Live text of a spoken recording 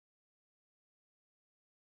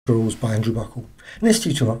Rules by Andrew Buckle. In this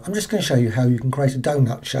tutorial I'm just going to show you how you can create a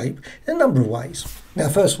donut shape in a number of ways. Now,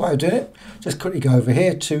 first way of doing it, just quickly go over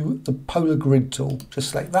here to the polar grid tool, just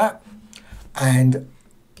select that and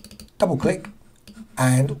double click,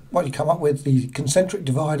 and what you come up with the concentric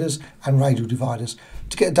dividers and radial dividers.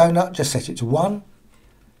 To get a donut, just set it to 1,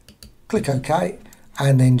 click OK,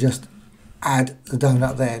 and then just add the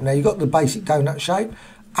donut there. Now you've got the basic donut shape.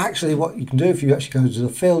 Actually what you can do, if you actually go to the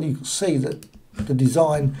fill, you can see that the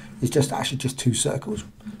design is just two circles.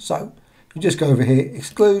 So you just go over here,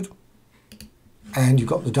 exclude, and you've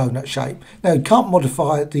got the donut shape. Now you can't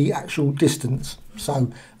modify the actual distance, so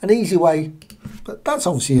an easy way, but that's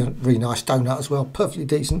obviously a really nice donut as well, perfectly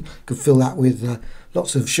decent. Could fill that with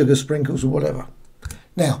lots of sugar sprinkles or whatever.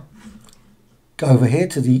 Now go over here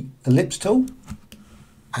to the ellipse tool,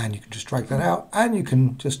 and you can just drag that out, and you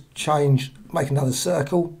can just make another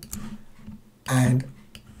circle, and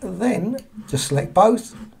then just select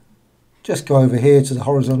both, just go over here to the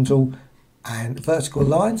horizontal and vertical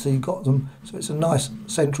line, so you've got them, so it's a nice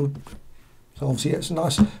central, so obviously it's a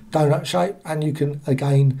nice donut shape, and you can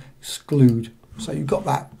again exclude, so you've got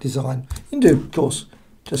that design. You can do, of course,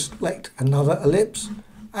 just select another ellipse,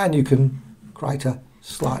 and you can create a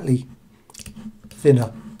slightly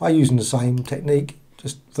thinner by using the same technique,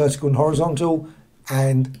 just vertical and horizontal,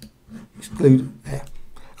 and exclude there.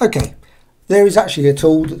 Okay. There is actually a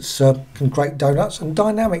tool that can create donuts and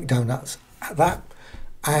dynamic donuts at that,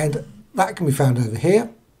 and that can be found over here,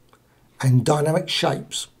 and dynamic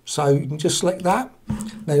shapes. So you can just select that.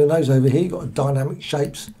 Now you'll notice over here you've got a dynamic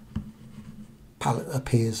shapes palette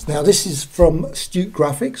appears. Now this is from Astute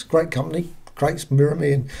Graphics, great company, creates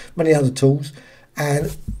Mirami and many other tools,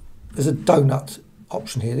 and there's a donut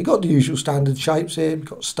option here. They've got the usual standard shapes here, you've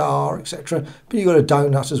got star, etc., but you've got a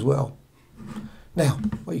donut as well. Now,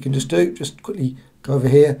 what you can just do, just quickly go over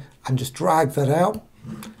here and just drag that out,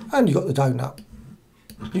 and you've got the donut.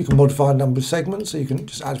 You can modify a number of segments, so you can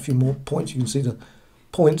just add a few more points. You can see the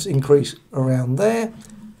points increase around there.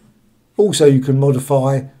 Also, you can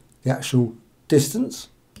modify the actual distance.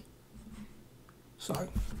 So,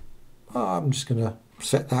 I'm just going to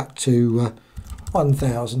set that to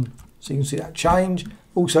 1000, so you can see that change.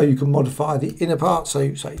 Also, you can modify the inner part, so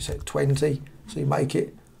you set 20, so you make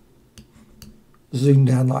it zoom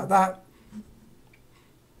down like that,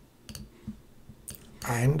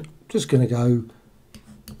 and just going to go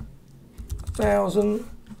 1000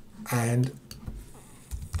 and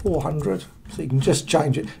 400, so you can just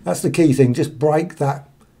change it. That's the key thing, just break that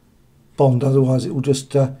bond, otherwise it will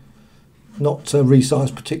just not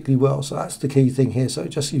resize particularly well. So that's the key thing here, so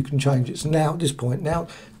just you can change it. So now at this point, now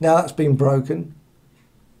that's been broken,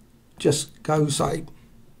 just go say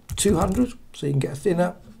 200, so you can get a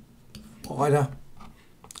thinner, wider,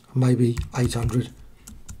 maybe 800.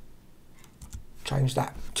 Change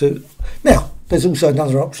that to. Now there's also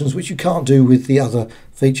another options which you can't do with the other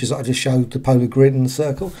features that I just showed, the polar grid and the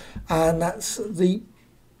circle, and that's the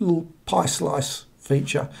little pie slice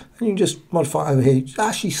feature. And you can just modify over here,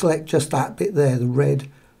 actually select just that bit there, the red,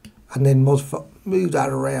 and then move that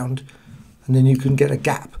around, and then you can get a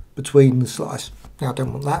gap between the slice. Now I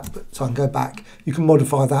don't want that, but so I can go back. You can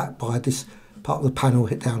modify that by this part of the panel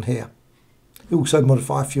hit down here. You also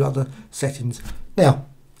modify a few other settings. Now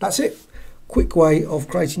that's it. Quick way of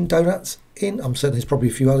creating donuts I'm certain there's probably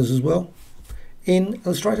a few others as well, in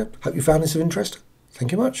Illustrator. Hope you found this of interest.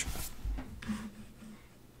 Thank you much.